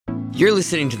You're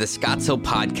listening to the Scottsdale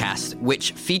Podcast,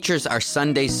 which features our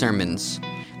Sunday sermons.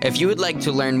 If you would like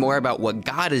to learn more about what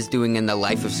God is doing in the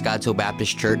life of Scottsdale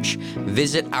Baptist Church,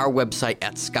 visit our website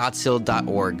at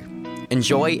scottsdale.org.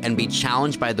 Enjoy and be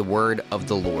challenged by the word of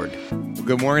the Lord.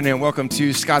 Good morning and welcome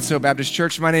to Scottsdale Baptist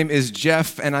Church. My name is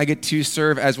Jeff and I get to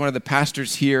serve as one of the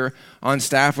pastors here on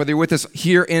staff. Whether you're with us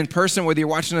here in person, whether you're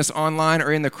watching us online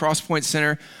or in the Crosspoint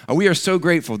Center, we are so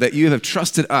grateful that you have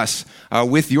trusted us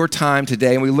with your time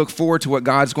today, and we look forward to what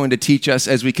God's going to teach us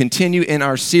as we continue in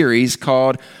our series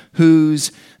called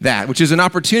Who's That?, which is an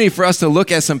opportunity for us to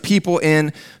look at some people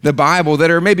in the Bible that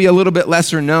are maybe a little bit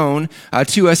lesser known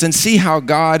to us and see how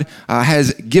God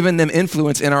has given them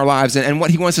influence in our lives and what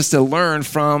he wants us to learn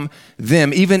from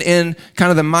them, even in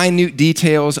kind of the minute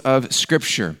details of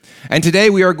Scripture. And today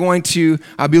we are going to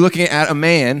be looking at a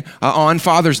man on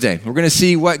Father's Day. We're going to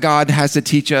see what God has to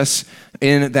teach us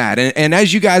in that. And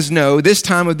as you guys know, this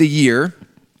time of the year,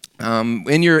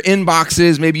 in your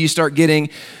inboxes, maybe you start getting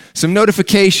some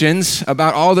notifications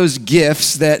about all those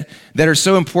gifts that are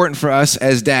so important for us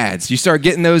as dads. You start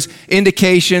getting those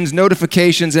indications,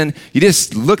 notifications, and you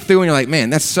just look through and you're like, man,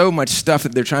 that's so much stuff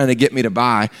that they're trying to get me to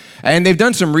buy. And they've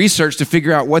done some research to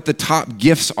figure out what the top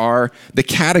gifts are, the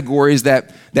categories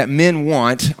that men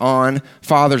want on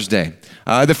Father's Day.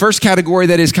 The first category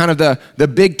that is kind of the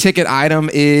big ticket item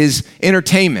is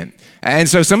entertainment. And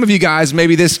so some of you guys,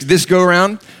 maybe this go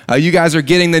around, you guys are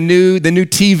getting the new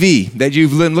TV that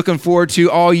you've been looking forward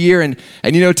to all year. And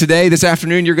you know, today, this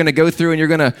afternoon, you're going to go through and you're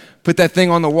going to put that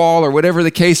thing on the wall or whatever the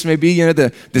case may be, you know,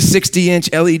 the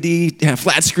 60-inch LED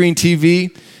flat screen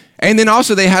TV. And then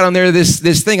also they had on there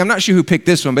this thing. I'm not sure who picked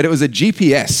this one, but it was a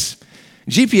GPS.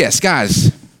 GPS,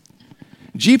 guys.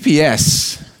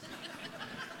 GPS.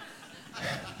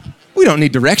 We don't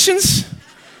need directions.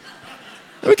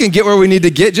 We can get where we need to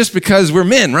get just because we're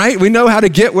men, right? We know how to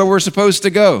get where we're supposed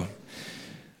to go.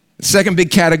 The second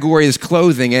big category is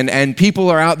clothing, and people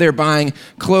are out there buying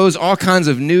clothes, all kinds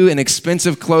of new and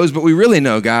expensive clothes, but we really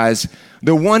know, guys,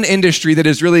 the one industry that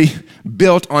is really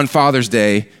built on Father's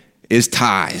Day is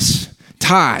ties.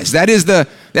 Ties.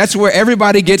 That's where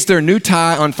everybody gets their new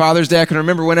tie on Father's Day. I can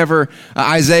remember whenever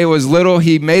Isaiah was little,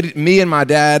 he made me and my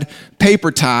dad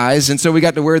paper ties, and so we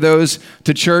got to wear those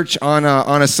to church on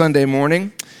a Sunday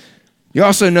morning. You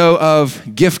also know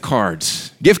of gift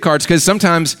cards. Gift cards, because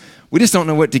sometimes we just don't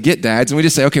know what to get dads, and we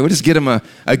just say, okay, we'll just get them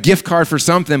a gift card for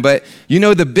something. But you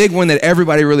know, the big one that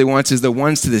everybody really wants is the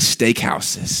ones to the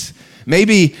steakhouses.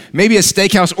 Maybe a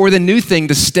steakhouse, or the new thing,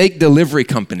 the steak delivery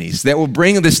companies that will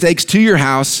bring the steaks to your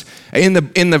house in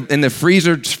the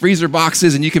freezer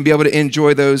boxes, and you can be able to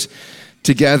enjoy those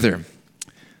together.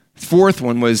 Fourth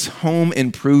one was home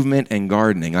improvement and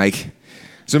gardening.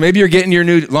 So maybe you're getting your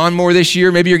new lawnmower this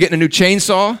year, maybe you're getting a new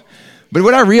chainsaw. But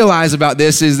what I realize about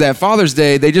this is that Father's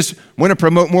Day, they just want to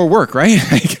promote more work, right?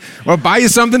 Well, buy you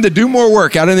something to do more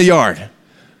work out in the yard.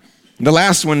 The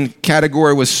last one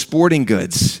category was sporting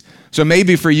goods. So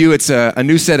maybe for you, it's a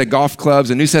new set of golf clubs,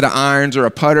 a new set of irons, or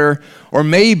a putter. Or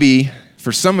maybe,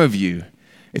 for some of you,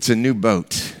 it's a new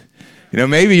boat. You know,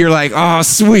 maybe you're like, oh,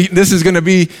 sweet, this is going to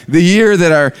be the year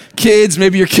that our kids,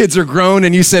 maybe your kids are grown,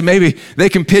 and you said maybe they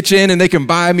can pitch in and they can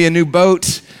buy me a new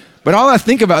boat. But all I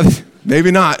think about,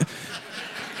 maybe not.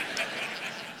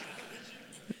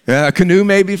 A canoe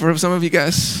maybe for some of you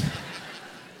guys.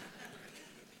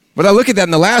 But I look at that,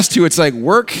 and the last two, it's like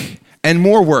work and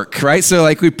more work, right? So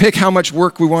like we pick how much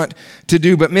work we want to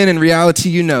do, but men, in reality,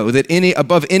 you know that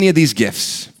above any of these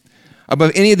gifts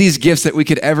that we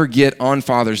could ever get on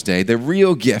Father's Day, the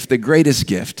real gift, the greatest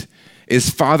gift,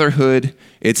 is fatherhood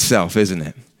itself, isn't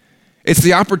it? It's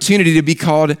the opportunity to be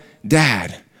called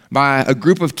dad by a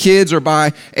group of kids or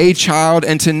by a child,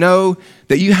 and to know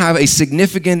that you have a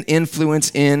significant influence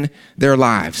in their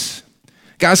lives.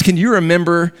 Guys, can you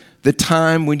remember the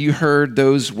time when you heard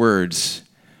those words?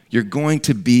 You're going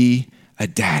to be a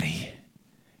daddy.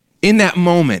 In that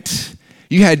moment,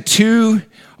 you had two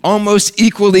almost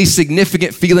equally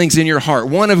significant feelings in your heart.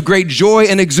 One of great joy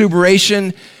and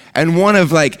exuberation, and one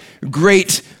of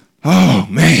great, oh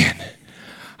man,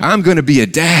 I'm going to be a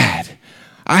dad.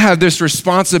 I have this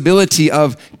responsibility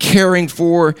of caring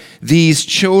for these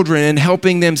children and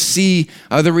helping them see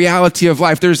the reality of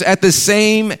life. There's at the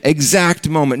same exact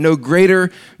moment no greater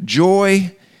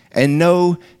joy and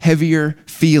no heavier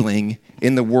feeling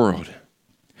in the world.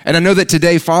 And I know that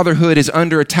today fatherhood is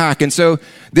under attack. And so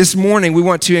this morning we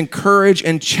want to encourage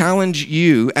and challenge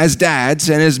you as dads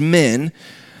and as men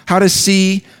how to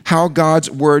see how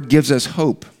God's word gives us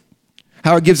hope,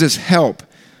 how it gives us help,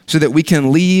 so that we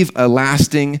can leave a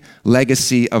lasting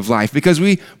legacy of life. Because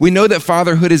we know that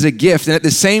fatherhood is a gift, and at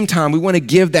the same time, we want to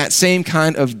give that same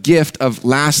kind of gift of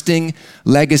lasting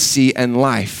legacy and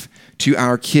life to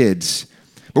our kids.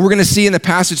 But we're going to see in the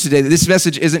passage today that this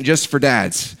message isn't just for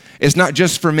dads. It's not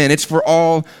just for men. It's for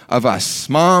all of us.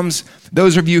 Moms,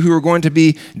 those of you who are going to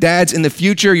be dads in the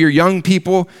future, you're young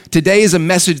people, today is a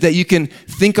message that you can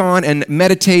think on and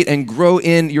meditate and grow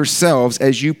in yourselves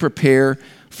as you prepare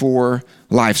for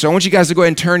life. So I want you guys to go ahead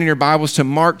and turn in your Bibles to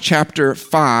Mark chapter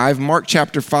 5. Mark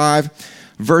chapter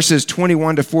 5, verses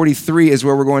 21 to 43 is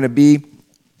where we're going to be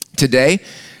today.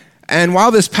 And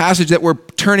while this passage that we're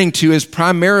turning to is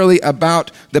primarily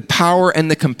about the power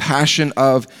and the compassion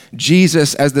of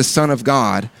Jesus as the Son of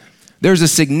God, there's a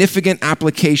significant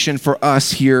application for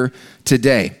us here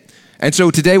today. And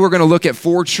so today we're going to look at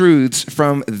 4 truths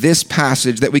from this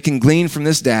passage that we can glean from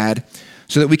this dad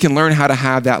so that we can learn how to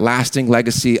have that lasting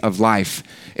legacy of life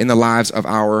in the lives of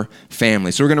our family.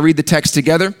 So we're going to read the text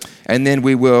together, and then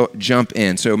we will jump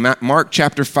in. So Mark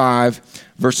chapter 5,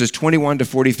 verses 21 to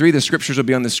 43. The scriptures will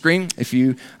be on the screen if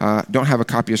you don't have a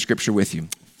copy of scripture with you.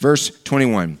 Verse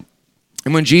 21.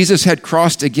 And when Jesus had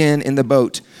crossed again in the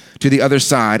boat to the other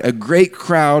side, a great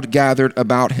crowd gathered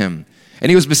about him, and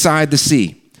he was beside the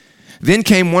sea. Then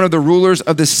came one of the rulers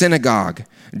of the synagogue,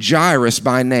 Jarius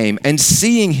by name, and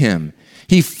seeing him,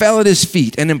 he fell at his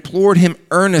feet and implored him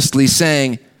earnestly,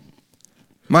 saying,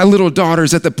 "My little daughter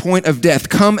is at the point of death.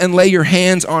 Come and lay your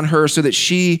hands on her so that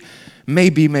she may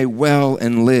be made well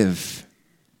and live."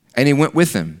 And he went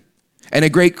with him. And a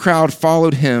great crowd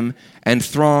followed him and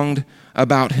thronged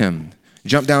about him.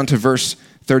 Jump down to verse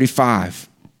 35.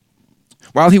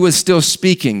 While he was still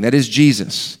speaking, that is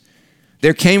Jesus,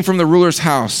 there came from the ruler's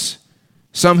house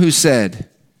some who said,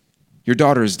 "Your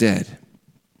daughter is dead.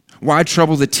 Why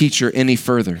trouble the teacher any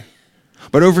further?"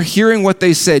 But overhearing what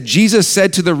they said, Jesus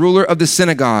said to the ruler of the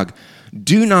synagogue,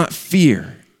 "Do not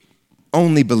fear,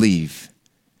 only believe."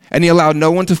 And he allowed no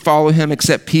one to follow him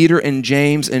except Peter and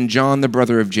James and John, the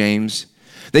brother of James.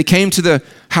 They came to the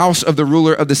house of the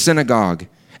ruler of the synagogue,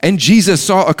 and Jesus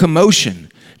saw a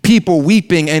commotion, people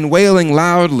weeping and wailing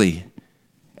loudly.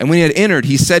 And when he had entered,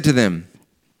 he said to them,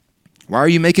 "Why are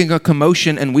you making a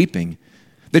commotion and weeping?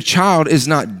 The child is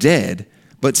not dead,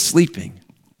 but sleeping."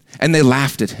 And they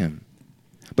laughed at him.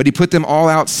 But he put them all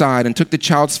outside and took the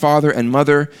child's father and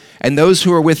mother and those who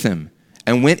were with him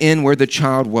and went in where the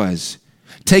child was.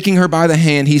 Taking her by the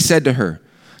hand, he said to her,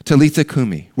 "Talitha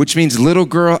cumi," which means, "Little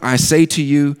girl, I say to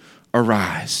you,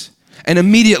 arise." And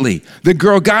immediately the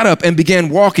girl got up and began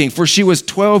walking, for she was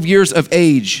 12 years of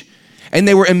age. And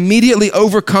they were immediately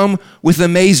overcome with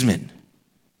amazement.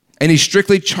 And he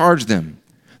strictly charged them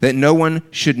that no one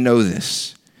should know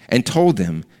this, and told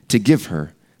them to give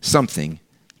her something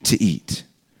to eat.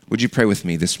 Would you pray with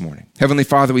me this morning? Heavenly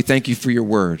Father, we thank you for your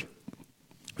word.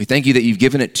 We thank you that you've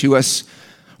given it to us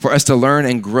for us to learn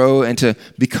and grow and to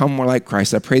become more like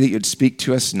Christ. I pray that you'd speak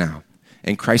to us now.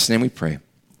 In Christ's name we pray.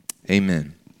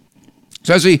 Amen.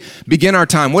 So as we begin our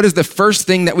time, what is the first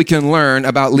thing that we can learn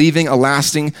about leaving a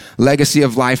lasting legacy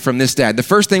of life from this dad? The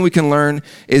first thing we can learn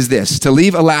is this: to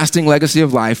leave a lasting legacy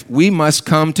of life, we must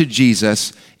come to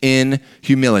Jesus in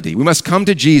humility. We must come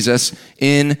to Jesus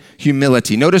in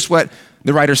humility. Notice what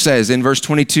the writer says in verse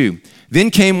 22. Then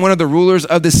came one of the rulers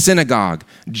of the synagogue,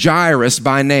 Jarius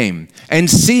by name, and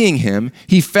seeing him,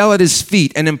 he fell at his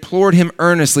feet and implored him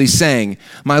earnestly, saying,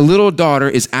 "My little daughter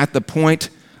is at the point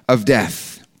of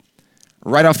death."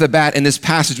 Right off the bat in this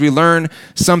passage, we learn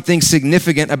something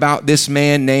significant about this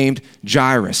man named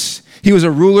Jarius. He was a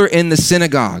ruler in the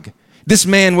synagogue. This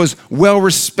man was well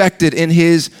respected in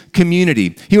his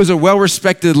community. He was a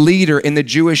well-respected leader in the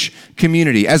Jewish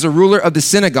community. As a ruler of the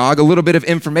synagogue, a little bit of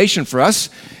information for us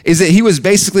is that he was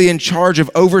basically in charge of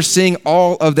overseeing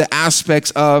all of the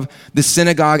aspects of the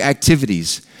synagogue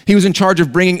activities. He was in charge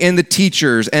of bringing in the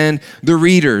teachers and the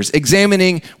readers,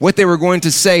 examining what they were going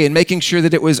to say and making sure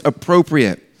that it was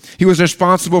appropriate. He was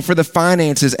responsible for the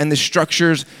finances and the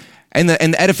structures and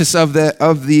the edifice of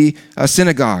the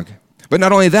synagogue. But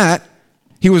not only that,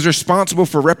 he was responsible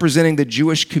for representing the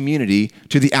Jewish community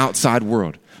to the outside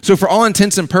world. So for all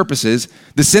intents and purposes,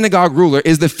 the synagogue ruler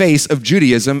is the face of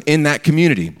Judaism in that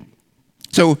community.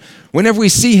 So whenever we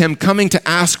see him coming to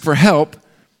ask for help,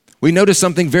 we notice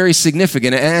something very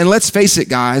significant. And let's face it,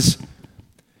 guys,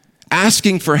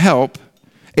 asking for help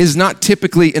is not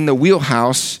typically in the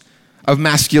wheelhouse of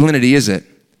masculinity, is it?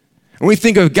 When we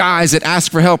think of guys that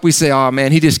ask for help, we say, "Oh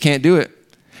man, he just can't do it.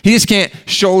 He just can't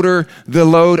shoulder the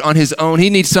load on his own.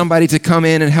 He needs somebody to come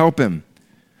in and help him."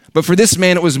 But for this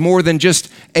man, it was more than just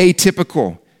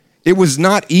atypical. It was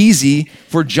not easy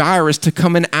for Jarius to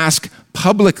come and ask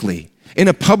publicly. In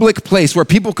a public place where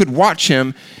people could watch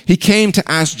him, he came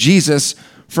to ask Jesus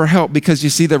for help because you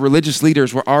see, the religious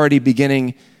leaders were already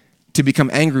beginning to become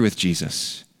angry with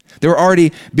Jesus. They were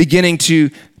already beginning to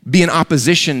be in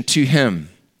opposition to him.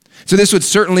 So this would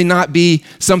certainly not be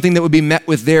something that would be met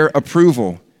with their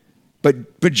approval. But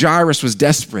Jairus was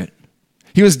desperate.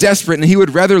 He was desperate, and he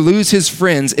would rather lose his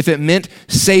friends if it meant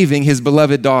saving his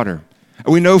beloved daughter.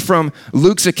 We know from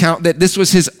Luke's account that this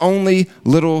was his only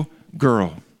little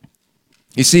girl.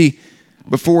 You see,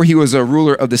 before he was a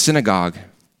ruler of the synagogue,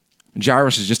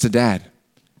 Jairus was just a dad.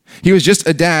 He was just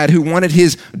a dad who wanted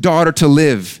his daughter to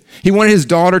live. He wanted his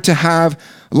daughter to have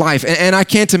life. And I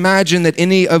can't imagine that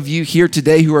any of you here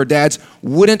today who are dads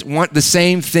wouldn't want the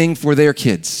same thing for their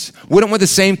kids, wouldn't want the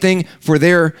same thing for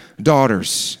their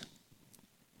daughters.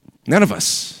 None of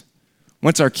us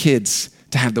wants our kids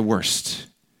to have the worst.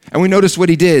 And we notice what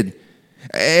he did.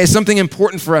 It's something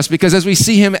important for us because as we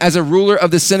see him as a ruler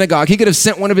of the synagogue, he could have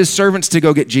sent one of his servants to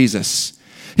go get Jesus.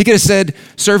 He could have said,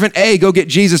 servant A, go get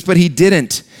Jesus, but he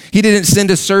didn't. He didn't send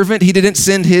a servant. He didn't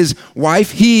send his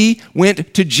wife. He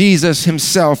went to Jesus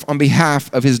himself on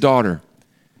behalf of his daughter.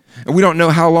 And we don't know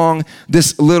how long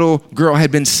this little girl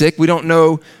had been sick. We don't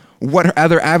know what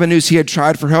other avenues he had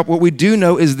tried for help. What we do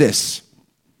know is this.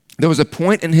 There was a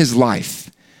point in his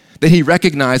life that he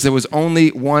recognized there was only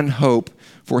one hope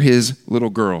for his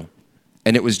little girl,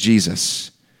 and it was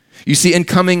Jesus. You see, in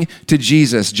coming to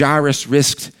Jesus, Jairus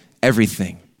risked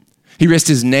everything. He risked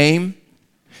his name,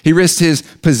 he risked his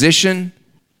position,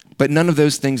 but none of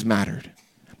those things mattered.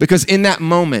 Because in that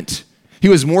moment, he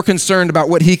was more concerned about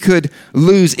what he could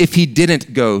lose if he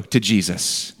didn't go to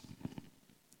Jesus.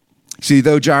 See,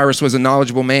 though Jairus was a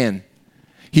knowledgeable man,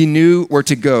 he knew where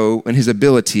to go when his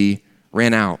ability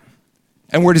ran out.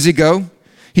 And where does he go?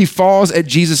 He falls at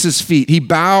Jesus' feet. He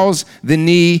bows the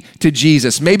knee to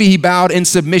Jesus. Maybe he bowed in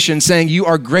submission, saying, you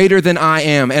are greater than I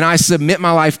am, and I submit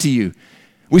my life to you.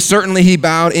 He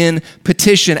bowed in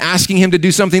petition, asking him to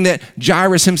do something that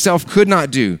Jairus himself could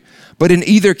not do. But in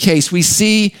either case, we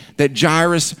see that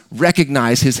Jairus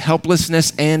recognized his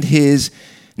helplessness and his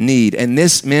need. And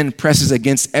this, men, presses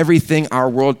against everything our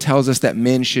world tells us that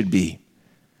men should be.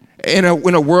 In a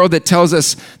world that tells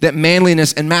us that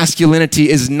manliness and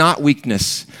masculinity is not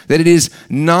weakness, that it is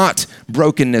not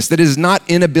brokenness, that it is not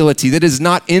inability, that it is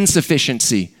not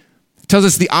insufficiency. It tells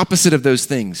us the opposite of those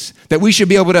things, that we should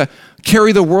be able to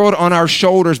carry the world on our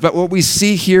shoulders. But what we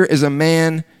see here is a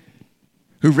man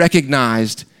who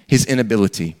recognized his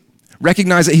inability,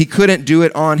 recognized that he couldn't do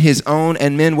it on his own.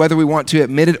 And men, whether we want to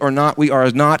admit it or not, we are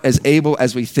not as able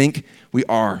as we think we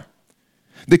are.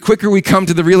 The quicker we come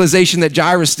to the realization that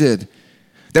Jairus did,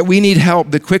 that we need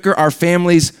help, the quicker our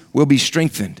families will be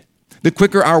strengthened. The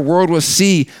quicker our world will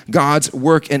see God's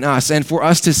work in us. And for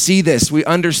us to see this, we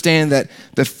understand that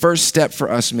the first step for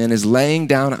us, men, is laying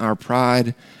down our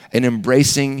pride and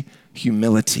embracing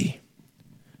humility.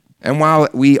 And while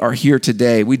we are here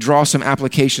today, we draw some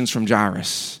applications from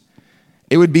Jairus.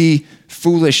 It would be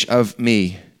foolish of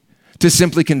me to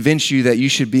simply convince you that you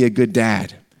should be a good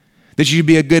dad, that you should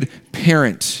be a good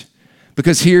parent.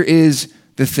 Because here is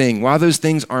the thing. While those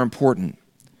things are important,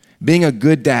 being a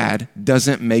good dad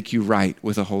doesn't make you right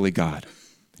with a holy God.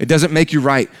 It doesn't make you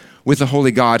right with a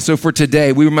holy God. So for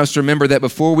today, we must remember that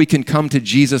before we can come to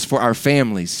Jesus for our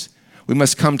families, we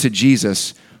must come to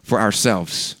Jesus for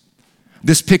ourselves.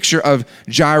 This picture of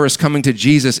Jairus coming to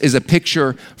Jesus is a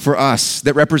picture for us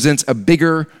that represents a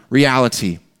bigger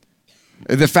reality.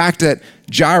 The fact that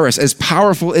Jairus, as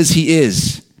powerful as he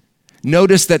is,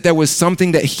 notice that there was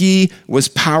something that he was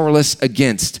powerless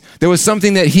against. There was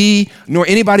something that he nor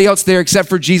anybody else there except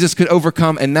for Jesus could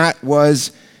overcome, and that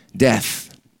was death.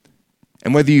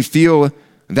 And whether you feel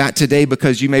that today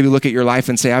because you maybe look at your life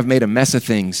and say, I've made a mess of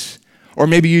things, or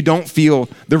maybe you don't feel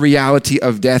the reality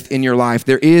of death in your life,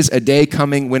 there is a day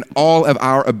coming when all of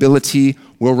our ability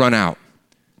will run out.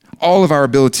 All of our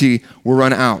ability will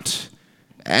run out.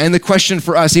 And the question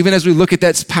for us, even as we look at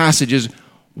that passage, is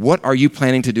what are you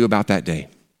planning to do about that day?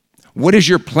 What is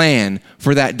your plan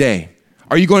for that day?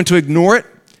 Are you going to ignore it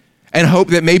and hope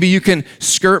that maybe you can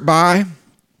skirt by?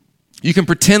 You can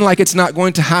pretend like it's not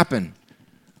going to happen?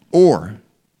 Or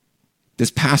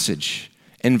this passage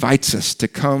invites us to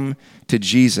come to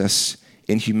Jesus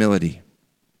in humility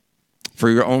for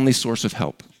your only source of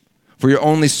help, for your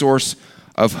only source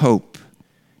of hope.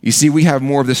 You see, we have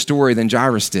more of the story than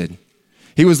Jairus did.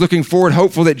 He was looking forward,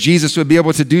 hopeful that Jesus would be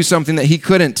able to do something that he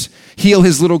couldn't, heal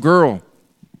his little girl.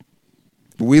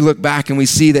 But we look back and we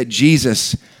see that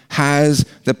Jesus has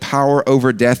the power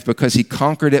over death because he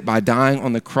conquered it by dying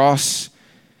on the cross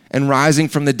and rising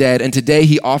from the dead. And today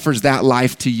he offers that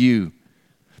life to you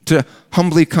to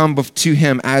humbly come to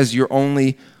him as your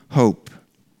only hope.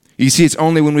 You see, it's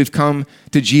only when we've come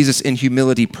to Jesus in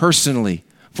humility personally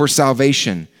for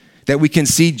salvation that we can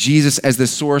see Jesus as the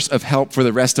source of help for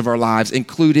the rest of our lives,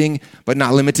 including but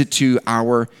not limited to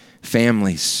our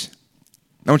families.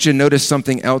 I want you to notice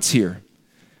something else here.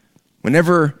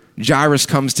 Whenever Jarius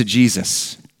comes to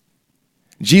Jesus,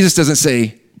 Jesus doesn't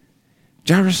say,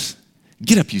 Jarius,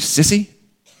 get up, you sissy.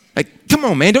 Like, come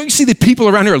on, man. Don't you see the people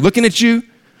around here are looking at you?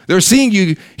 They're seeing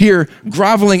you here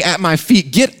groveling at my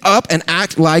feet. Get up and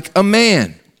act like a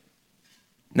man.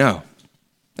 No,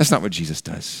 that's not what Jesus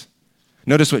does.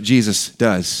 Notice what Jesus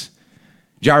does.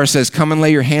 Jarius says, come and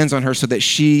lay your hands on her so that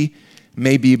she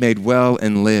may be made well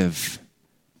and live.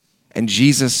 And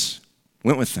Jesus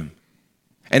went with them.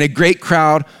 And a great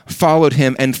crowd followed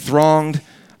him and thronged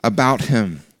about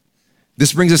him.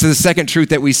 This brings us to the second truth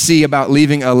that we see about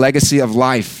leaving a legacy of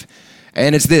life.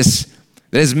 And it's this,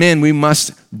 that as men, we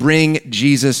must bring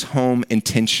Jesus home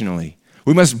intentionally.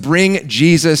 We must bring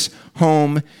Jesus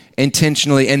home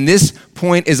intentionally. And this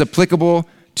point is applicable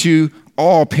to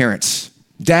all parents,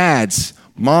 dads,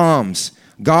 moms.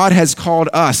 God has called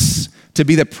us to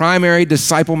be the primary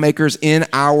disciple makers in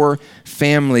our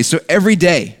family. So every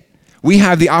day, we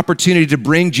have the opportunity to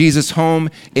bring Jesus home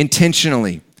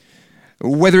intentionally.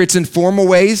 Whether it's in formal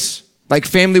ways, like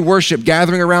family worship,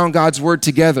 gathering around God's word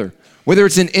together. Whether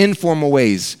it's in informal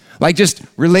ways, like just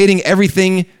relating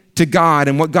everything to God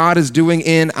and what God is doing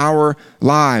in our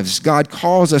lives. God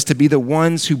calls us to be the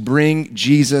ones who bring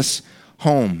Jesus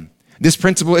home. This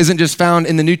principle isn't just found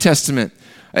in the New Testament.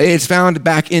 It's found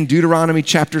back in Deuteronomy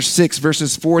chapter 6,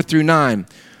 verses 4 through 9,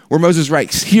 where Moses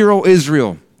writes, Hear, O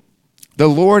Israel, the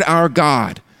Lord our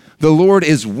God, the Lord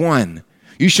is one.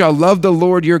 You shall love the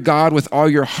Lord your God with all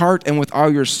your heart and with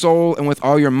all your soul and with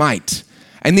all your might.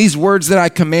 And these words that I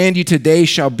command you today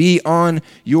shall be on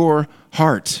your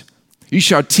heart. You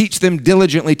shall teach them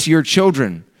diligently to your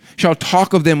children. Shall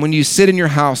talk of them when you sit in your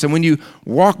house and when you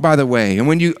walk by the way and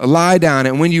when you lie down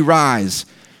and when you rise.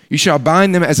 You shall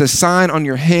bind them as a sign on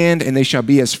your hand, and they shall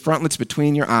be as frontlets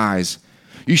between your eyes.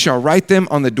 You shall write them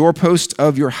on the doorpost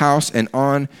of your house and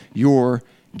on your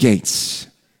gates.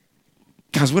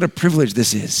 Guys, what a privilege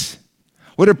this is.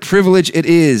 What a privilege it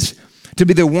is to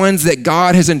be the ones that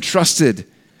God has entrusted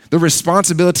the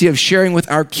responsibility of sharing with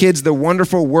our kids the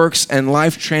wonderful works and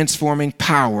life-transforming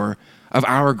power of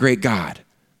our great God.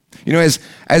 You know,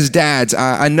 as dads,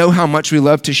 I know how much we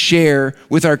love to share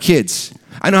with our kids.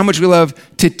 I know how much we love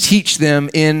to teach them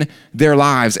in their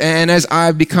lives. And as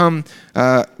I've become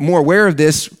more aware of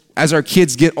this, as our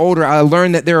kids get older, I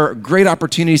learned that there are great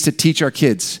opportunities to teach our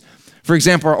kids. For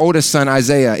example, our oldest son,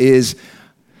 Isaiah,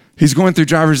 he's going through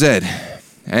driver's ed.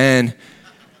 And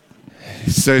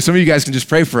so some of you guys can just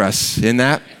pray for us in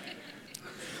that.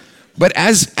 But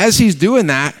as he's doing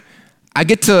that, I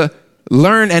get to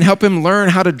learn and help him learn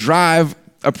how to drive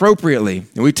appropriately.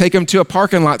 And we take him to a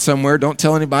parking lot somewhere. Don't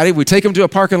tell anybody. We take him to a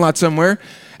parking lot somewhere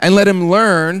and let him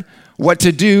learn what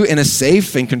to do in a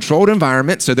safe and controlled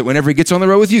environment so that whenever he gets on the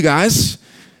road with you guys,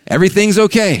 everything's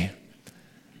okay.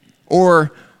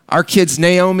 Or our kids,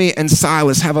 Naomi and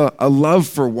Silas, have a love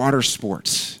for water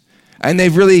sports. And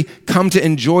they've really come to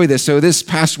enjoy this. So this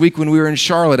past week when we were in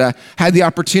Charlotte, I had the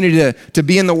opportunity to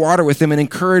be in the water with them and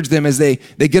encourage them as they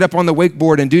get up on the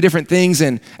wakeboard and do different things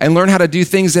and learn how to do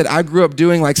things that I grew up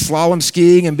doing, like slalom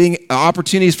skiing, and being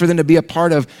opportunities for them to be a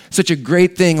part of such a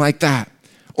great thing like that.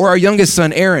 Or our youngest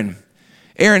son, Aaron.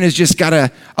 Aaron has just got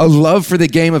a love for the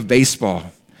game of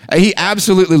baseball. He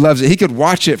absolutely loves it. He could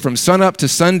watch it from sunup to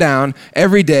sundown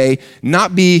every day,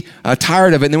 not be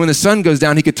tired of it. And then when the sun goes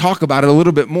down, he could talk about it a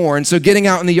little bit more. And so getting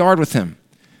out in the yard with him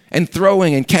and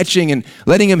throwing and catching and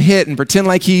letting him hit and pretend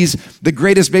like he's the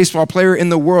greatest baseball player in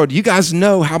the world. You guys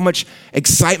know how much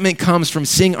excitement comes from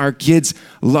seeing our kids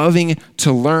loving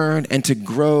to learn and to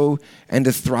grow and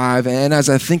to thrive. And as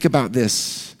I think about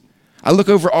this, I look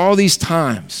over all these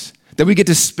times that we get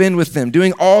to spend with them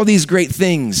doing all these great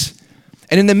things.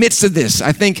 And in the midst of this,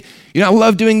 I think, I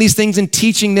love doing these things and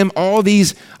teaching them all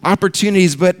these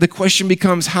opportunities, but the question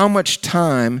becomes, how much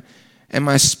time am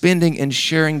I spending in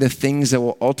sharing the things that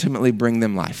will ultimately bring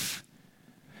them life?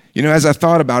 As I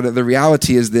thought about it, the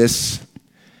reality is this: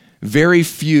 very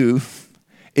few,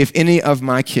 if any, of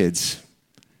my kids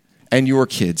and your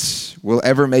kids will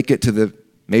ever make it to the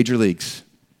major leagues.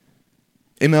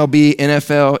 MLB,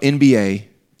 NFL, NBA.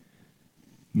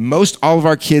 Most all of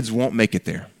our kids won't make it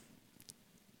there.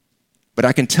 But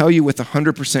I can tell you with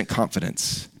 100%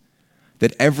 confidence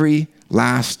that every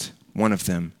last one of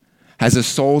them has a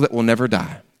soul that will never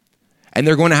die. And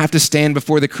they're going to have to stand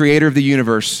before the creator of the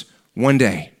universe one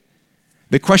day.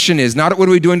 The question is not what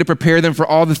are we doing to prepare them for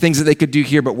all the things that they could do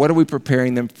here, but what are we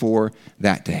preparing them for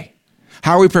that day?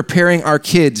 How are we preparing our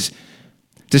kids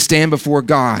to stand before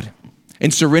God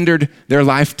and surrendered their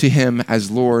life to him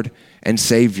as Lord and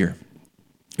Savior?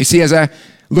 You see, as I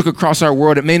look across our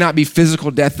world, it may not be physical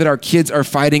death that our kids are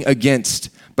fighting against,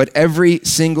 but every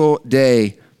single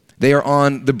day they are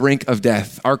on the brink of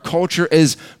death. Our culture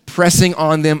is pressing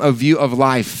on them a view of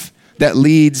life that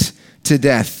leads to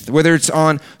death. Whether it's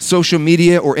on social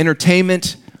media or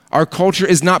entertainment, our culture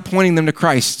is not pointing them to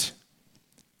Christ.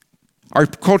 Our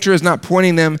culture is not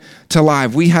pointing them to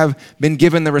life. We have been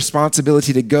given the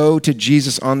responsibility to go to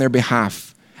Jesus on their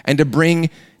behalf and to bring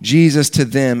Jesus to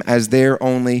them as their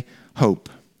only hope.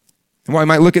 And while I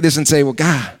might look at this and say, well,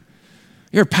 God,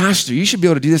 you're a pastor. You should be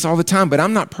able to do this all the time, but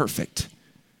I'm not perfect.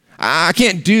 I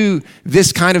can't do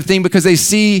this kind of thing because they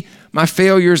see my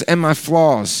failures and my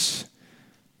flaws.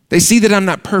 They see that I'm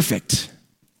not perfect.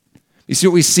 You see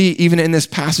what we see even in this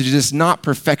passage is it's not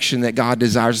perfection that God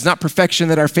desires. It's not perfection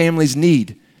that our families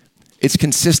need. It's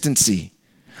consistency.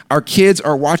 Our kids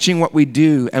are watching what we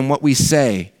do and what we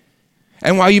say.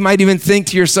 And while you might even think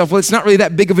to yourself, well, it's not really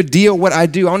that big of a deal what I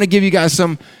do, I want to give you guys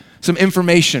some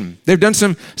information. They've done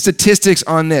some statistics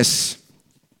on this.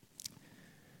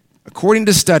 According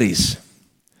to studies,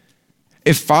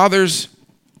 if fathers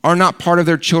are not part of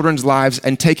their children's lives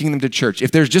and taking them to church,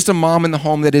 if there's just a mom in the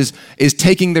home that is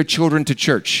taking their children to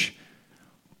church,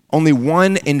 only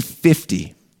 1 in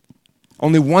 50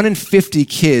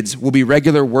 kids will be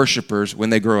regular worshipers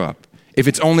when they grow up, if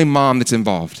it's only mom that's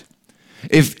involved.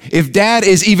 If dad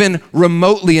is even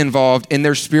remotely involved in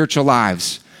their spiritual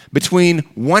lives, between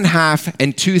 1/2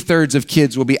 and 2/3 of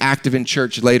kids will be active in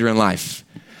church later in life.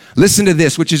 Listen to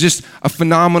this, which is just a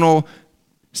phenomenal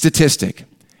statistic.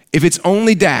 If it's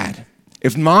only dad,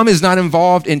 if mom is not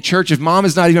involved in church, if mom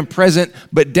is not even present,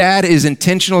 but dad is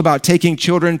intentional about taking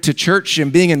children to church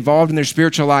and being involved in their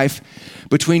spiritual life,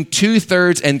 between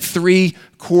 2/3 and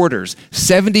 3/4,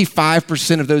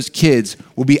 75% of those kids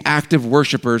will be active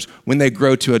worshipers when they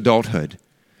grow to adulthood.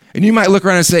 And you might look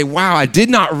around and say, wow, I did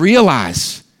not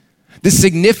realize the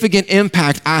significant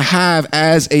impact I have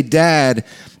as a dad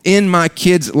in my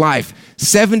kid's life.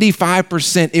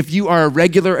 75%, if you are a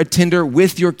regular attender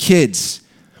with your kids,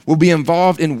 will be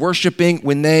involved in worshiping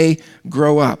when they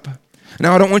grow up.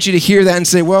 Now, I don't want you to hear that and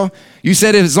say, well, you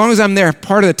said as long as I'm there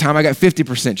part of the time, I got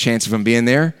 50% chance of them being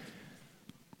there.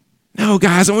 No,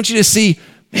 guys, I want you to see,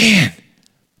 man,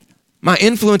 my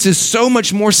influence is so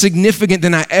much more significant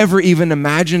than I ever even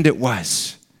imagined it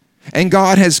was. And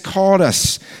God has called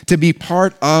us to be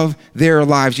part of their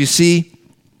lives. You see,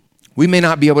 we may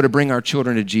not be able to bring our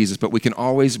children to Jesus, but we can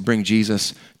always bring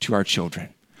Jesus to our children.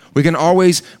 We can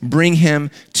always bring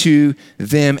him to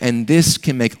them, and this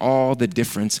can make all the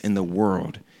difference in the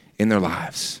world in their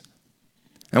lives.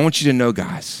 I want you to know,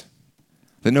 guys,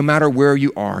 that no matter where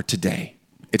you are today,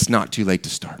 it's not too late to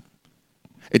start.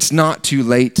 It's not too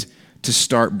late to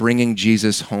start bringing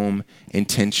Jesus home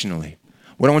intentionally.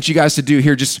 What I want you guys to do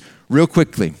here, just real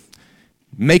quickly,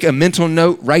 make a mental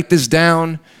note, write this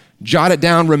down, jot it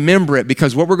down, remember it,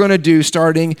 because what we're going to do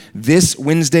starting this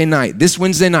Wednesday night,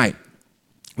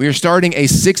 we are starting a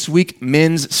 6-week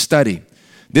men's study.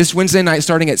 This Wednesday night,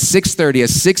 starting at 6:30, a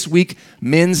 6-week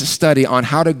men's study on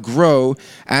how to grow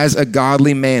as a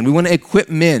godly man. We want to equip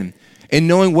men in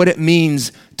knowing what it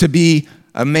means to be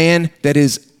a man that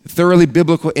is thoroughly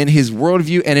biblical in his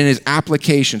worldview and in his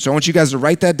application. So I want you guys to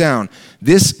write that down.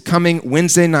 This coming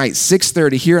Wednesday night,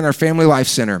 6:30, here in our Family Life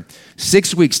Center.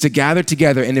 6 weeks to gather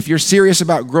together. And if you're serious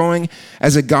about growing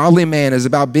as a godly man, as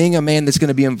about being a man that's going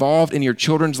to be involved in your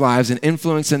children's lives and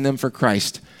influencing them for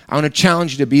Christ, I want to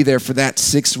challenge you to be there for that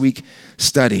 6-week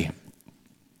study.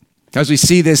 As we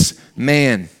see this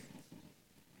man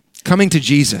coming to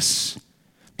Jesus,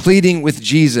 pleading with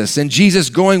Jesus, and Jesus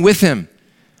going with him,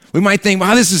 we might think,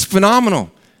 wow, this is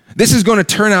phenomenal. This is going to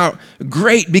turn out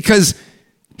great because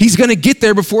he's going to get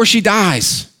there before she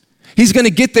dies. He's going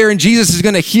to get there and Jesus is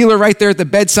going to heal her right there at the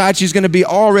bedside. She's going to be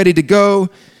all ready to go.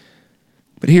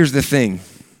 But here's the thing.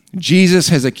 Jesus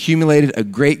has accumulated a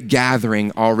great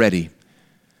gathering already.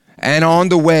 And on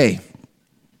the way,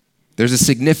 there's a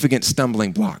significant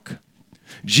stumbling block.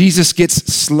 Jesus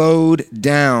gets slowed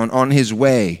down on his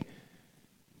way.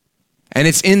 And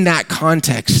it's in that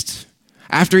context,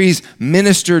 after he's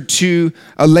ministered to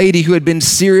a lady who had been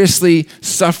seriously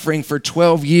suffering for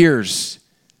 12 years,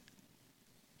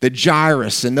 that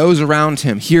Jarius and those around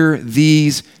him hear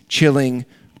these chilling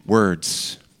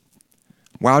words.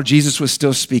 While Jesus was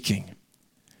still speaking,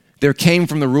 there came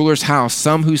from the ruler's house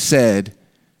some who said,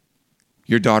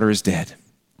 "Your daughter is dead.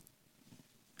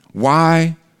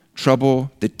 Why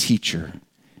trouble the teacher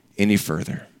any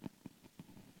further.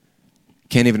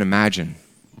 Can't even imagine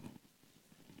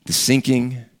the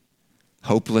sinking,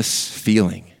 hopeless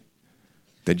feeling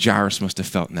that Jairus must have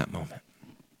felt in that moment.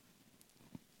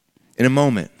 In a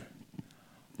moment,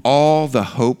 all the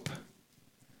hope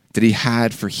that he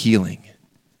had for healing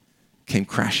came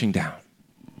crashing down.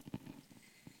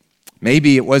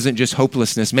 Maybe it wasn't just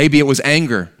hopelessness. Maybe it was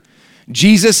anger.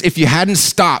 Jesus, if you hadn't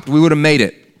stopped, we would have made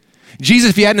it.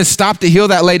 Jesus, if you hadn't stopped to heal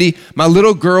that lady, my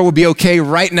little girl would be okay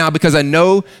right now because I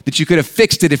know that you could have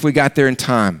fixed it if we got there in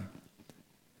time.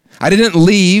 I didn't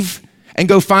leave and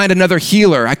go find another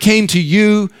healer. I came to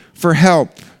you for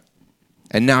help,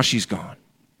 and now she's gone.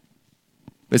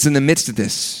 But it's in the midst of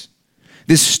this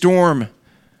storm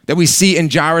that we see in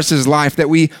Jairus' life, that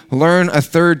we learn a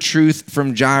third truth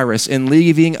from Jairus in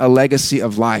leaving a legacy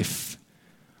of life.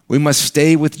 We must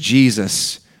stay with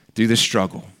Jesus through the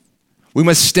struggle. We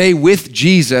must stay with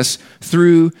Jesus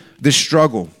through the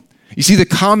struggle. You see, the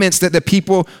comments that the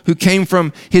people who came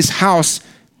from his house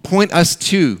point us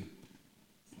to,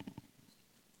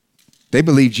 they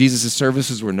believed Jesus'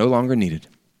 services were no longer needed.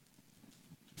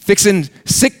 Fixing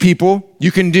sick people,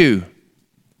 you can do.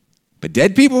 But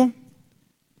dead people?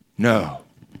 No.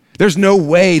 There's no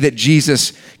way that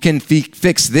Jesus can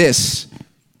fix this.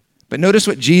 But notice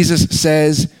what Jesus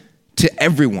says to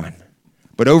everyone.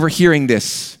 But overhearing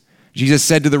this, Jesus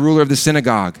said to the ruler of the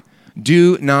synagogue,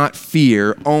 "Do not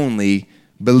fear, only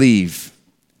believe."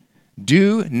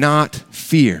 Do not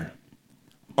fear,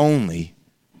 only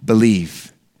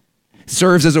believe. It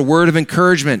serves as a word of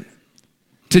encouragement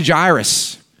to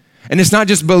Jairus. And it's not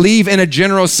just believe in a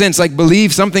general sense, like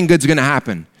believe something good's going to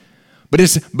happen, but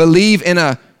it's believe in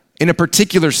a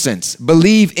particular sense.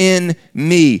 Believe in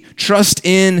me. Trust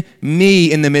in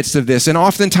me in the midst of this. And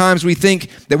oftentimes we think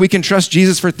that we can trust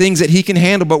Jesus for things that he can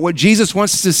handle, but what Jesus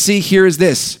wants us to see here is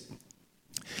this.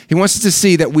 He wants us to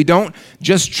see that we don't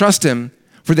just trust him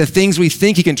for the things we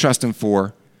think he can trust him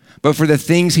for, but for the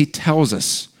things he tells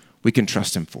us we can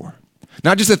trust him for.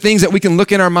 Not just the things that we can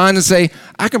look in our mind and say,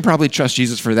 I can probably trust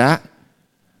Jesus for that.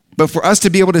 But for us to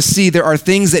be able to see there are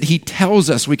things that he tells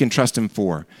us we can trust him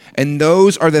for. And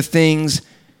those are the things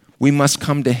we must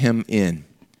come to him in.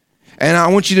 And I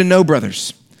want you to know,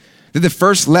 brothers, that the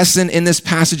first lesson in this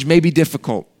passage may be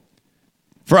difficult.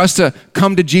 For us to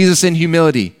come to Jesus in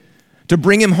humility, to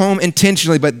bring him home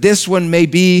intentionally, but this one may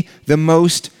be the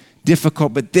most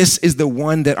difficult. But this is the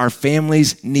one that our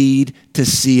families need to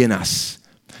see in us.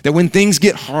 That when things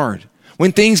get hard,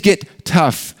 when things get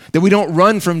tough, that we don't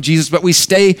run from Jesus, but we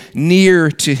stay near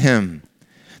to him.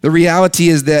 The reality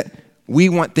is that we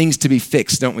want things to be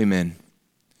fixed, don't we, men?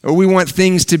 Or we want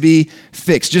things to be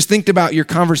fixed. Just think about your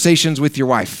conversations with your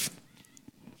wife.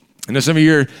 I know some of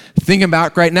you are thinking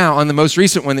about right now on the most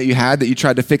recent one that you had, that you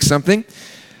tried to fix something.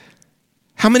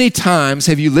 How many times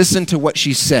have you listened to what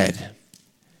she said,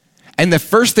 and the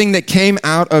first thing that came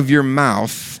out of your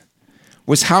mouth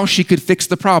was how she could fix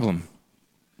the problem?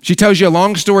 She tells you a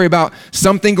long story about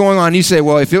something going on. You say,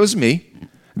 well, if it was me,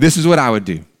 this is what I would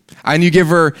do. And you give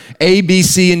her A, B,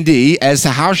 C, and D as to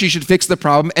how she should fix the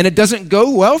problem, and it doesn't go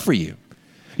well for you.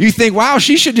 You think, wow,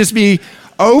 she should just be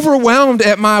overwhelmed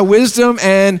at my wisdom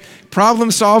and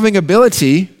problem-solving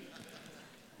ability.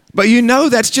 But you know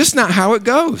that's just not how it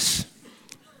goes.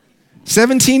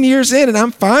 17 years in, and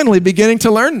I'm finally beginning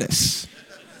to learn this.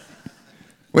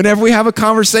 Whenever we have a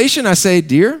conversation, I say,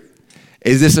 dear,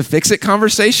 is this a fix-it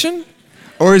conversation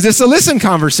or is this a listen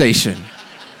conversation?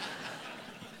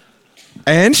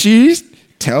 And she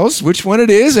tells which one it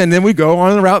is, and then we go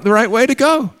on the route the right way to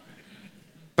go.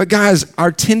 But guys,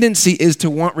 our tendency is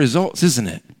to want results, isn't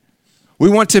it? We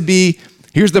want to be,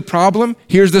 here's the problem,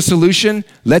 here's the solution,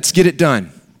 let's get it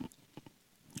done.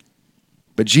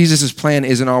 But Jesus' plan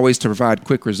isn't always to provide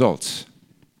quick results.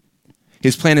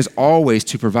 His plan is always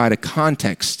to provide a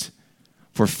context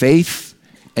for faith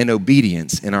and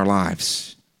obedience in our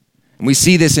lives. And we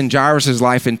see this in Jairus'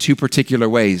 life in two particular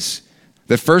ways.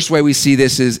 The first way we see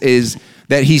this is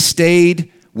that he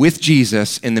stayed with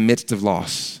Jesus in the midst of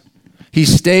loss. He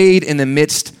stayed in the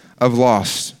midst of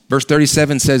loss. Verse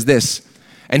 37 says this,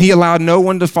 and he allowed no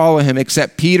one to follow him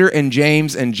except Peter and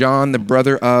James and John, the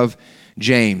brother of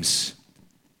James.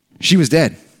 She was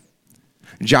dead.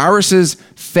 Jairus'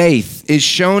 faith is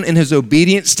shown in his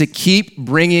obedience to keep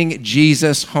bringing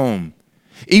Jesus home.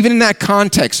 Even in that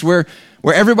context where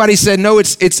everybody said, no,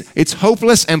 it's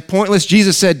hopeless and pointless,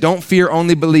 Jesus said, don't fear,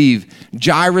 only believe.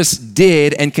 Jairus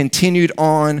did and continued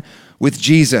on with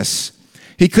Jesus.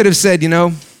 He could have said,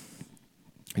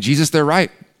 Jesus, they're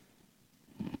right.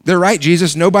 They're right,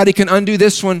 Jesus. Nobody can undo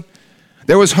this one.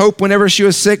 There was hope whenever she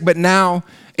was sick, but now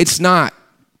it's not.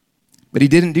 But he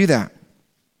didn't do that.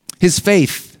 His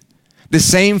faith The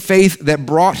same faith that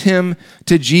brought him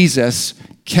to Jesus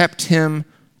kept him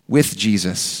with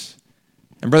Jesus.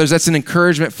 And brothers, that's an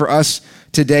encouragement for us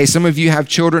today. Some of you have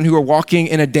children who are walking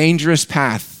in a dangerous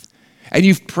path, and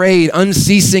you've prayed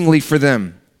unceasingly for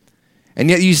them. And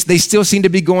yet they still seem to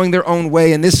be going their own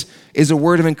way. And this is a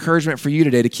word of encouragement for you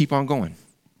today to keep on going,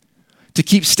 to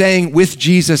keep staying with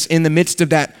Jesus in the midst of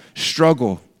that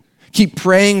struggle. Keep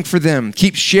praying for them.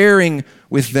 Keep sharing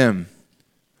with them.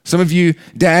 Some of you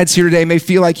dads here today may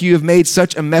feel like you have made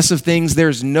such a mess of things,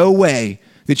 there's no way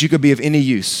that you could be of any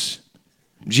use.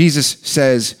 Jesus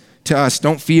says to us,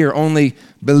 don't fear, only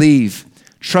believe.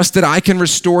 Trust that I can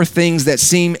restore things that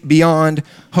seem beyond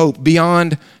hope,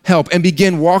 beyond help, and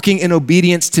begin walking in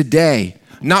obedience today.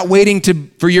 Not waiting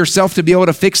for yourself to be able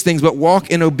to fix things, but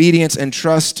walk in obedience and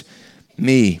trust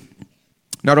me.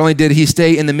 Not only did he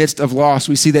stay in the midst of loss,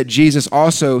 we see that Jesus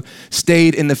also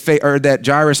stayed in that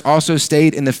Jairus also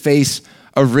stayed in the face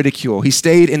of ridicule. He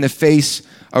stayed in the face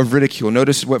of ridicule.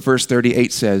 Notice what verse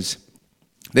 38 says.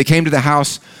 They came to the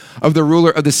house of the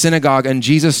ruler of the synagogue, and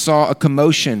Jesus saw a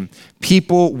commotion,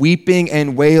 people weeping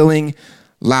and wailing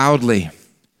loudly.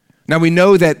 Now we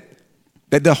know that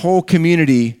the whole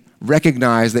community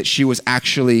recognized that she was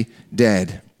actually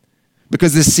dead,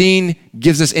 because the scene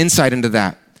gives us insight into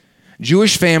that.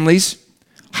 Jewish families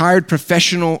hired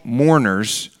professional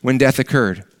mourners when death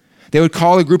occurred. They would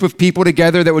call a group of people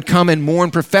together that would come and mourn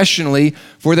professionally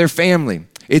for their family.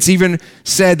 It's even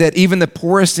said that even the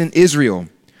poorest in Israel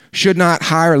should not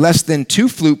hire less than 2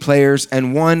 flute players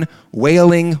and 1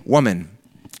 wailing woman.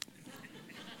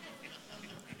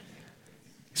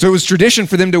 So it was tradition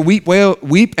for them to weep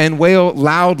and wail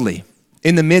loudly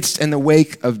in the midst and the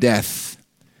wake of death.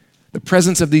 The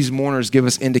presence of these mourners give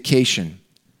us indication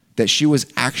that she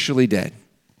was actually dead.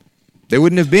 They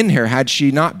wouldn't have been here had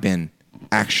she not been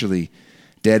actually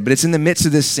dead. But it's in the midst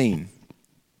of this scene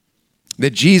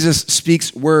that Jesus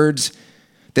speaks words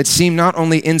that seem not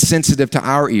only insensitive to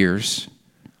our ears,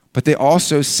 but they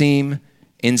also seem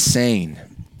insane.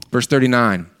 Verse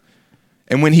 39,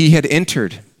 and when he had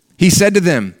entered, he said to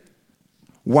them,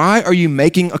 why are you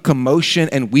making a commotion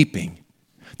and weeping?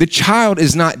 The child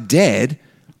is not dead,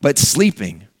 but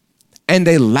sleeping. And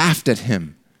they laughed at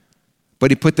him. But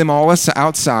he put them all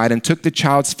outside and took the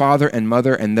child's father and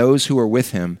mother and those who were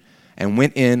with him and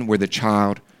went in where the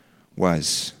child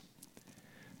was.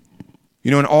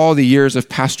 You know, in all the years of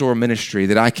pastoral ministry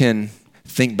that I can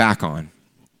think back on,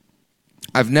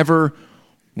 I've never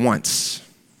once,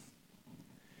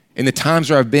 in the times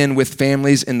where I've been with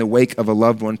families in the wake of a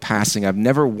loved one passing, I've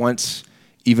never once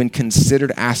even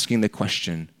considered asking the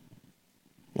question,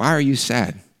 why are you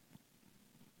sad?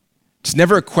 It's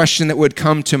never a question that would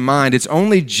come to mind. It's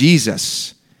only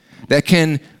Jesus that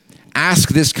can ask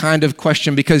this kind of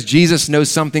question, because Jesus knows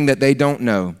something that they don't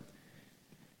know.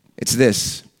 It's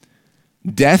this: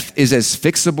 death is as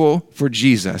fixable for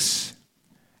Jesus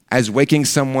as waking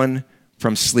someone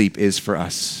from sleep is for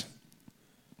us.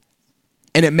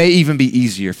 And it may even be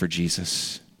easier for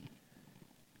Jesus,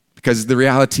 because the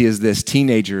reality is this: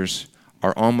 teenagers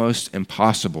are almost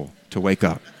impossible to wake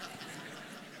up.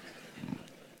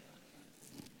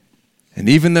 And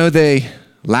even though they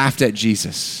laughed at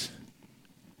Jesus,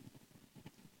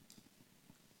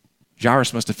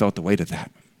 Jairus must have felt the weight of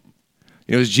that.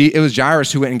 It was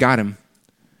Jairus who went and got him.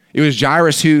 It was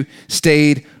Jairus who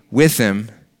stayed with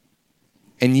him.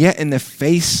 And yet in the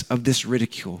face of this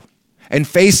ridicule, in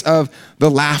face of the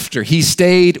laughter, he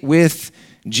stayed with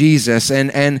Jesus.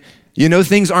 And you know,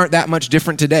 things aren't that much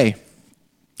different today.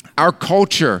 Our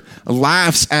culture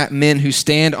laughs at men who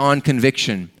stand on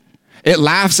conviction. It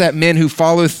laughs at men who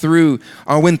follow through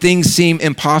when things seem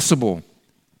impossible.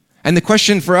 And the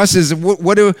question for us is,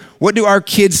 what do our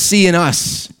kids see in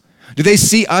us? Do they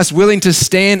see us willing to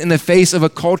stand in the face of a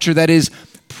culture that is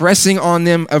pressing on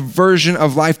them a version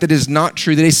of life that is not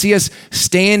true? Do they see us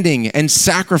standing and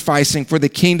sacrificing for the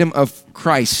kingdom of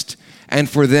Christ and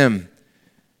for them?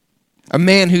 A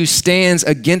man who stands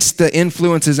against the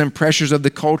influences and pressures of the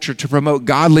culture to promote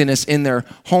godliness in their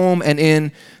home and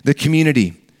in the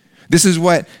community. This is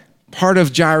what part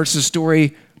of Jairus'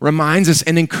 story reminds us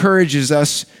and encourages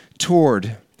us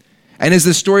toward. And as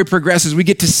the story progresses, we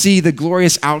get to see the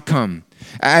glorious outcome.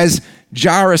 As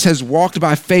Jairus has walked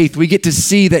by faith, we get to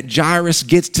see that Jairus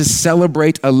gets to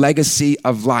celebrate a legacy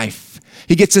of life.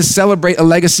 He gets to celebrate a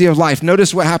legacy of life.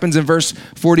 Notice what happens in verse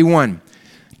 41.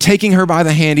 Taking her by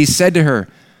the hand, he said to her,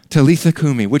 Talitha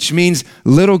Kumi, which means,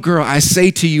 little girl, I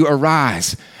say to you,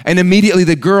 arise. And immediately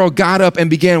the girl got up and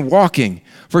began walking,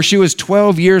 for she was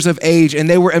 12 years of age, and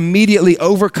they were immediately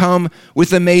overcome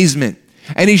with amazement.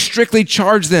 And he strictly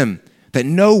charged them that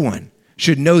no one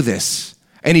should know this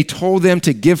and he told them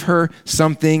to give her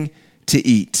something to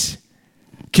eat.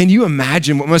 Can you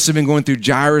imagine what must have been going through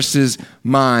Jairus'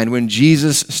 mind when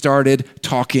Jesus started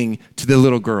talking to the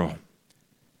little girl?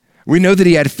 We know that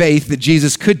he had faith that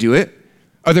Jesus could do it.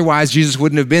 Otherwise, Jesus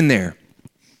wouldn't have been there.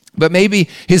 But maybe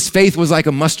his faith was like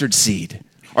a mustard seed.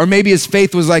 Or maybe his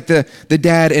faith was like the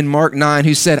dad in Mark 9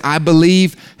 who said, I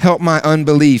believe, help my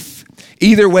unbelief.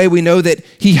 Either way, we know that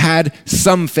he had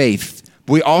some faith.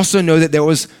 We also know that there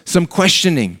was some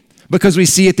questioning, because we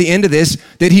see at the end of this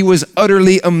that he was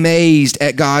utterly amazed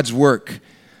at God's work.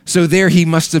 So there he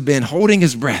must have been holding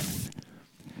his breath.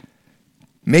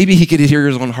 Maybe he could hear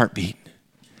his own heartbeat.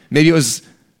 Maybe it was,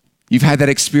 you've had that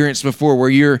experience before where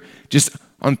you're just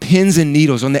on pins and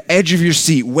needles, on the edge of your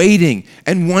seat, waiting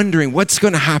and wondering what's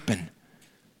going to happen,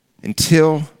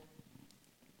 until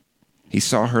he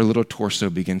saw her little torso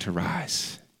begin to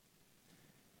rise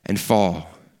and fall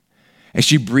as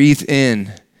she breathed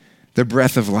in the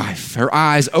breath of life, her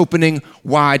eyes opening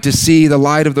wide to see the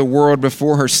light of the world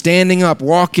before her, standing up,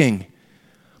 walking.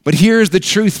 But here's the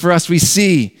truth for us. We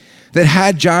see that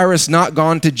had Jairus not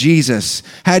gone to Jesus,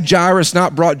 had Jairus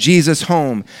not brought Jesus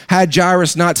home, had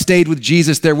Jairus not stayed with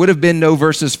Jesus, there would have been no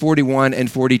verses 41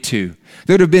 and 42.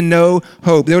 There would have been no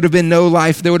hope. There would have been no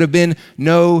life. There would have been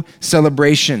no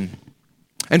celebration.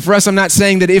 And for us, I'm not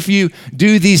saying that if you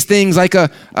do these things like a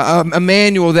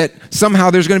manual that somehow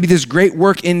there's going to be this great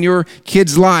work in your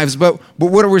kids' lives. But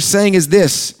what we're saying is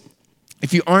this: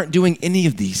 if you aren't doing any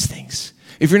of these things,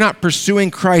 if you're not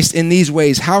pursuing Christ in these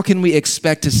ways, how can we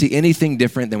expect to see anything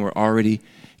different than we're already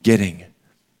getting?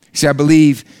 See, I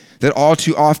believe that all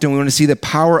too often we want to see the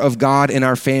power of God in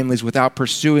our families without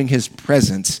pursuing his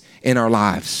presence in our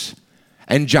lives.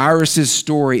 And Jairus'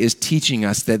 story is teaching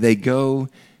us that they go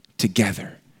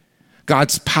together.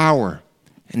 God's power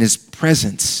and his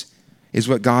presence is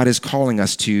what God is calling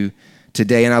us to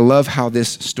today. And I love how this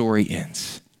story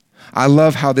ends. I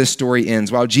love how this story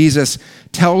ends. While Jesus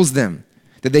tells them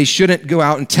that they shouldn't go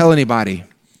out and tell anybody,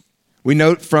 we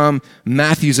note from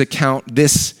Matthew's account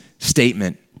this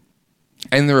statement: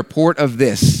 and the report of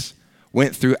this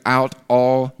went throughout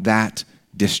all that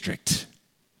district.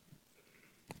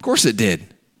 Of course it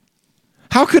did.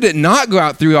 How could it not go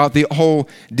out throughout the whole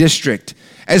district?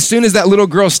 As soon as that little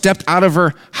girl stepped out of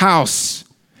her house,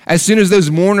 as soon as those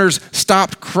mourners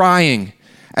stopped crying,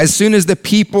 as soon as the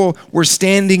people were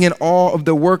standing in awe of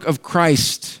the work of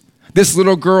Christ, this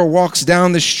little girl walks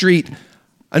down the street,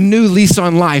 a new lease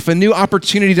on life, a new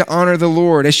opportunity to honor the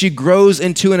Lord as she grows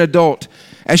into an adult,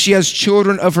 as she has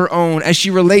children of her own, as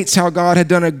she relates how God had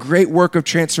done a great work of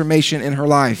transformation in her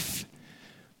life.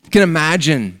 You can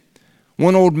imagine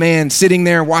one old man sitting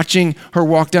there watching her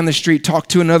walk down the street, talk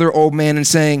to another old man and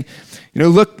saying,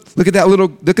 look at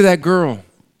that girl.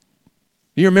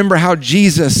 You remember how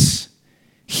Jesus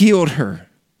healed her?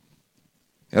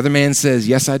 The other man says,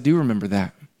 yes, I do remember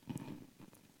that.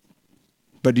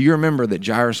 But do you remember that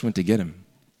Jairus went to get him?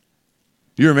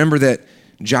 Do you remember that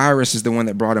Jairus is the one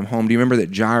that brought him home? Do you remember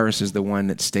that Jairus is the one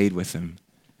that stayed with him?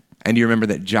 And do you remember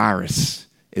that Jairus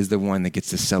is the one that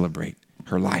gets to celebrate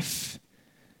her life?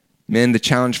 Men, the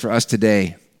challenge for us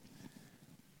today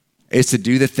is to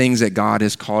do the things that God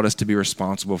has called us to be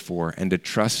responsible for and to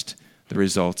trust the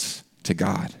results to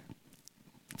God.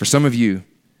 For some of you,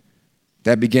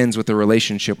 that begins with a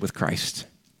relationship with Christ.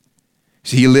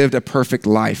 See, he lived a perfect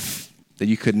life that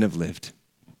you couldn't have lived.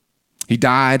 He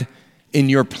died in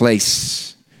your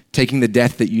place, taking the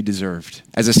death that you deserved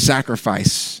as a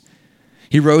sacrifice.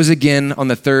 He rose again on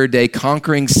the third day,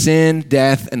 conquering sin,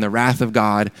 death, and the wrath of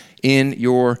God in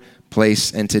your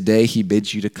place. And today he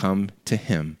bids you to come to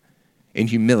him in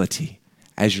humility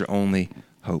as your only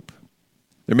hope.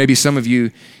 There may be some of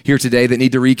you here today that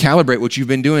need to recalibrate what you've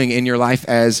been doing in your life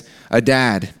as a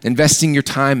dad, investing your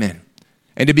time in,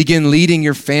 and to begin leading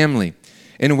your family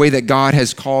in a way that God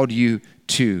has called you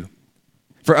to.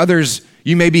 For others,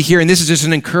 you may be here, and this is just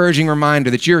an encouraging reminder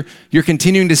that you're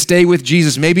continuing to stay with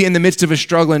Jesus, maybe in the midst of a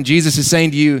struggle, and Jesus is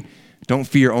saying to you, don't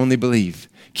fear, only believe.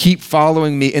 Keep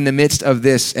following me in the midst of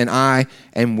this, and I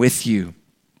am with you.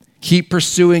 Keep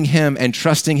pursuing him and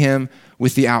trusting him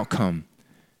with the outcome.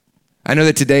 I know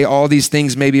that today all these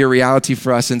things may be a reality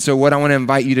for us, and so what I want to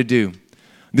invite you to do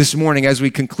this morning as we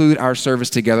conclude our service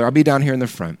together, I'll be down here in the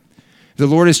front. If the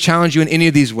Lord has challenged you in any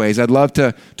of these ways, I'd love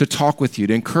to talk with you,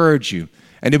 to encourage you,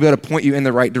 and to be able to point you in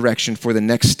the right direction for the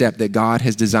next step that God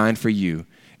has designed for you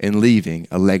in leaving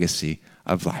a legacy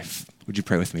of life. Would you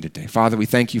pray with me today? Father, we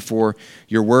thank you for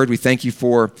your word. We thank you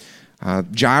for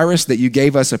Jarius, that you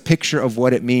gave us a picture of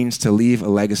what it means to leave a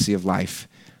legacy of life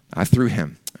through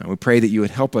him. We pray that you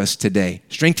would help us today,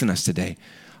 strengthen us today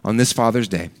on this Father's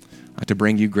Day to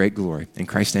bring you great glory. In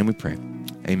Christ's name we pray.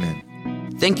 Amen.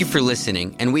 Thank you for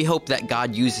listening, and we hope that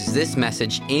God uses this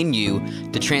message in you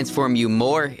to transform you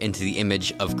more into the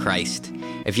image of Christ.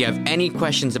 If you have any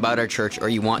questions about our church or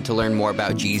you want to learn more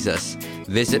about Jesus,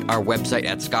 visit our website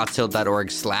at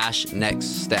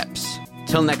scottshill.org/nextsteps.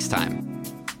 Till next time.